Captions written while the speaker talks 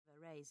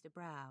raised a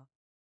brow.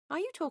 "Are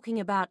you talking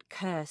about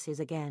curses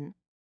again?"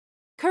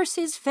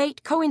 "Curses,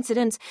 fate,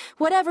 coincidence,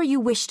 whatever you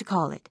wish to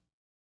call it.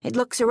 It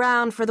looks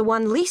around for the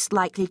one least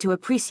likely to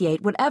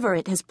appreciate whatever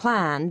it has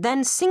planned,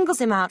 then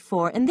singles him out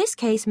for, in this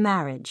case,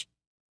 marriage.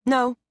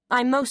 No,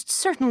 I'm most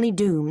certainly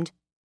doomed."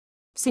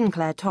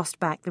 Sinclair tossed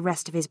back the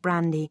rest of his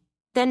brandy,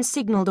 then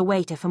signaled a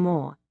waiter for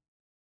more.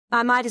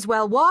 "I might as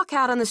well walk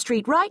out on the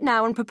street right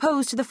now and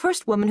propose to the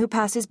first woman who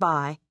passes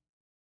by."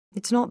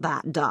 "It's not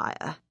that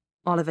dire,"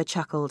 Oliver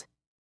chuckled.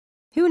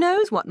 "Who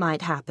knows what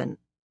might happen?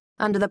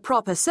 Under the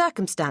proper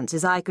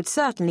circumstances, I could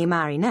certainly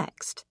marry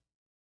next."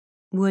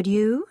 "Would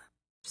you?"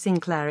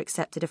 Sinclair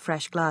accepted a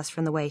fresh glass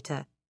from the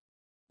waiter.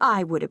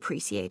 "I would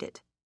appreciate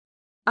it."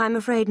 "I'm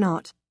afraid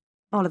not."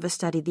 Oliver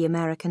studied the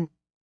American.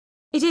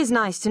 "It is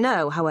nice to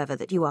know, however,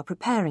 that you are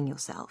preparing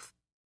yourself."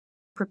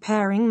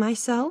 "Preparing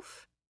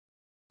myself?"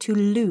 "To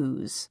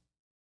lose."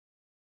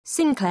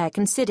 Sinclair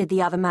considered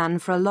the other man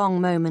for a long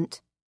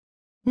moment.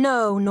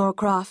 "No,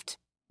 Norcroft.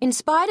 In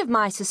spite of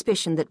my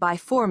suspicion that by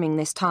forming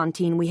this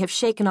tontine we have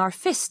shaken our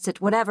fists at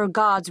whatever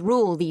gods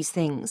rule these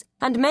things,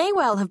 and may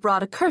well have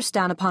brought a curse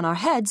down upon our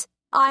heads,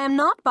 I am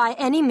not by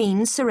any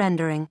means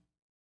surrendering."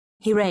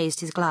 He raised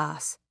his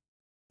glass.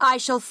 "I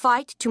shall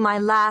fight to my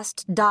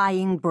last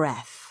dying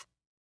breath."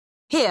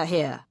 "Hear,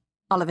 hear,"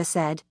 Oliver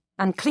said,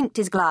 and clinked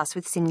his glass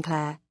with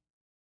Sinclair.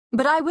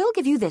 "But I will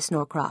give you this,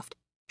 Norcroft.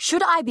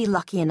 Should I be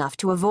lucky enough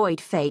to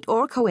avoid fate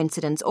or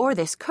coincidence or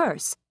this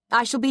curse,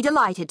 I shall be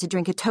delighted to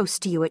drink a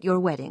toast to you at your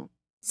wedding."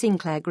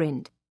 Sinclair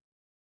grinned.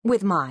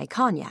 "With my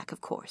cognac,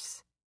 of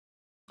course."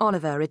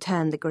 Oliver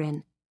returned the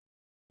grin.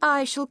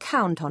 "I shall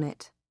count on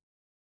it."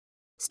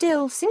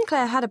 Still,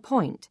 Sinclair had a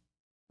point.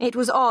 It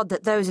was odd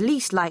that those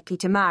least likely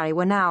to marry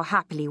were now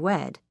happily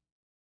wed.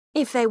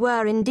 If they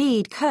were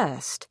indeed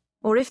cursed,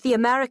 or if the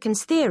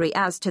American's theory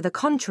as to the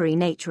contrary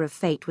nature of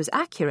fate was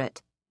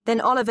accurate, then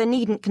Oliver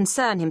needn't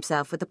concern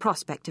himself with the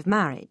prospect of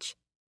marriage.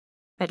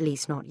 At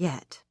least not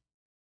yet.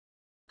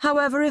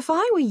 "However, if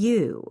I were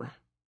you,"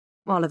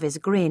 Oliver's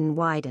grin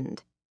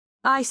widened,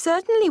 "I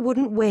certainly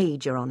wouldn't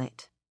wager on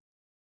it."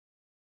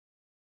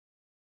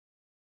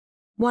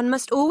 One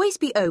must always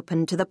be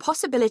open to the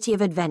possibility of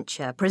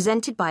adventure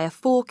presented by a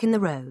fork in the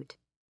road.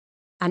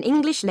 An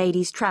English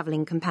Lady's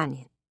Travelling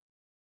Companion.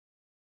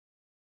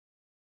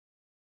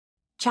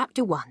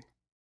 Chapter 1.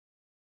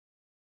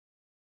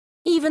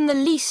 Even the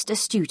least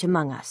astute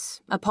among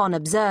us, upon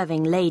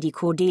observing Lady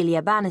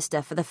Cordelia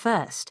Bannister for the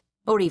first,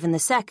 or even the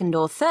second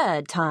or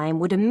third time,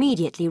 would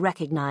immediately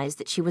recognize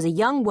that she was a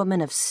young woman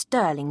of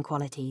sterling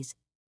qualities.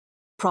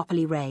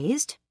 Properly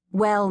raised,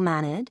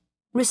 well-mannered,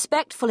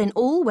 respectful in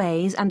all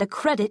ways, and a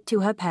credit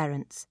to her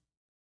parents.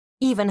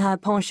 Even her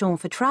penchant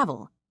for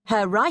travel,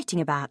 her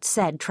writing about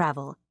said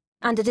travel,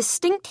 and a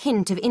distinct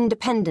hint of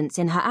independence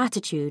in her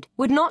attitude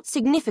would not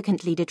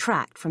significantly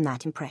detract from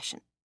that impression.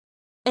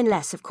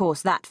 Unless, of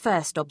course, that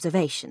first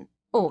observation,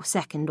 or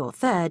second or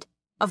third,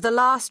 of the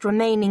last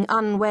remaining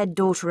unwed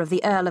daughter of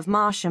the Earl of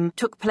Marsham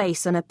took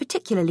place on a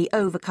particularly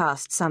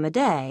overcast summer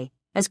day,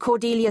 as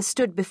Cordelia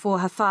stood before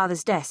her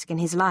father's desk in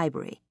his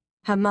library,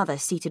 her mother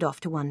seated off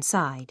to one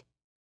side.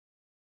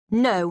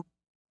 "No,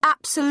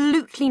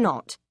 absolutely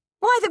not.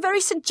 Why, the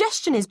very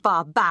suggestion is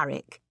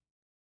barbaric."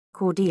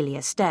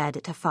 Cordelia stared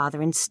at her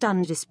father in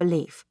stunned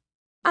disbelief.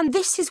 "And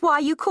this is why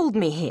you called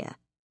me here?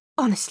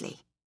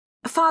 Honestly.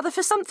 Father,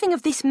 for something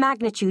of this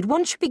magnitude,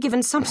 one should be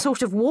given some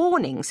sort of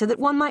warning so that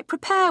one might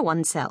prepare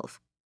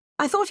oneself.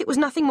 I thought it was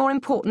nothing more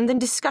important than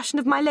discussion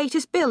of my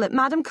latest bill at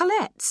Madame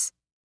Colette's."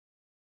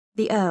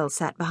 The Earl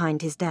sat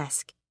behind his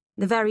desk,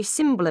 the very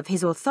symbol of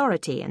his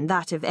authority and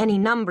that of any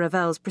number of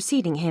Earls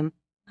preceding him,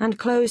 and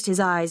closed his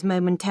eyes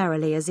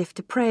momentarily as if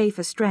to pray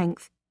for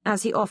strength,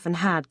 as he often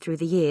had through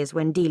the years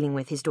when dealing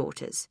with his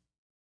daughters.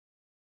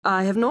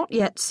 "I have not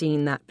yet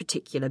seen that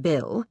particular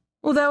bill,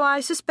 although I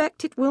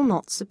suspect it will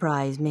not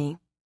surprise me."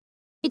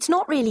 "It's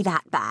not really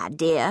that bad,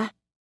 dear,"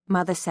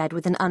 Mother said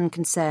with an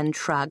unconcerned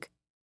shrug.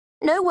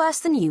 "No worse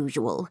than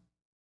usual."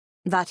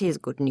 "That is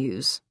good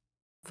news,"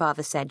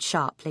 Father said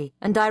sharply,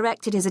 and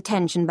directed his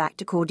attention back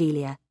to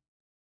Cordelia.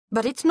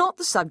 "But it's not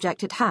the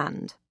subject at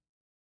hand."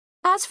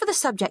 "As for the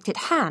subject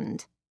at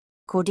hand,"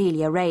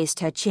 Cordelia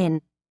raised her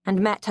chin and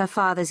met her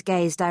father's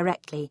gaze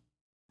directly,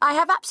 "I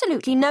have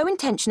absolutely no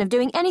intention of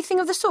doing anything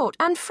of the sort,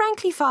 and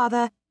frankly,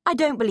 Father, I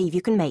don't believe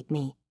you can make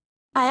me.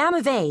 I am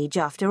of age,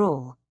 after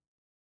all."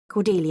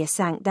 Cordelia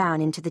sank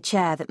down into the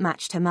chair that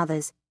matched her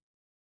mother's.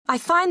 "I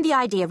find the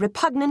idea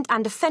repugnant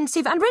and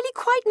offensive and really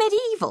quite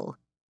medieval."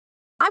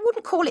 "I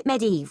wouldn't call it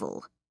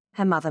medieval,"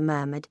 her mother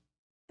murmured.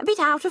 "A bit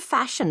out of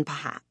fashion,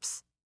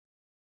 perhaps."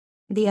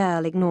 The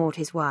Earl ignored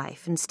his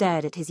wife and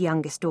stared at his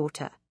youngest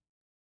daughter.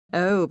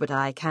 "Oh, but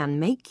I can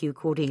make you,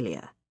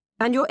 Cordelia.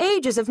 And your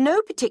age is of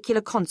no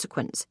particular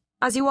consequence,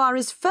 as you are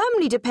as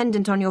firmly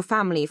dependent on your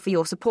family for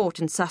your support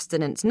and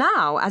sustenance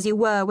now as you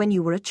were when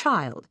you were a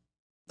child,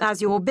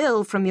 as your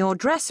bill from your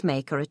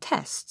dressmaker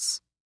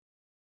attests."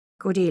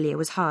 Cordelia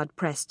was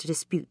hard-pressed to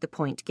dispute the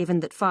point, given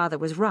that Father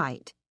was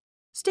right.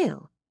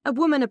 Still, a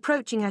woman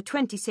approaching her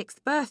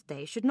 26th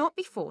birthday should not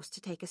be forced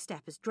to take a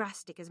step as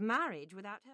drastic as marriage without her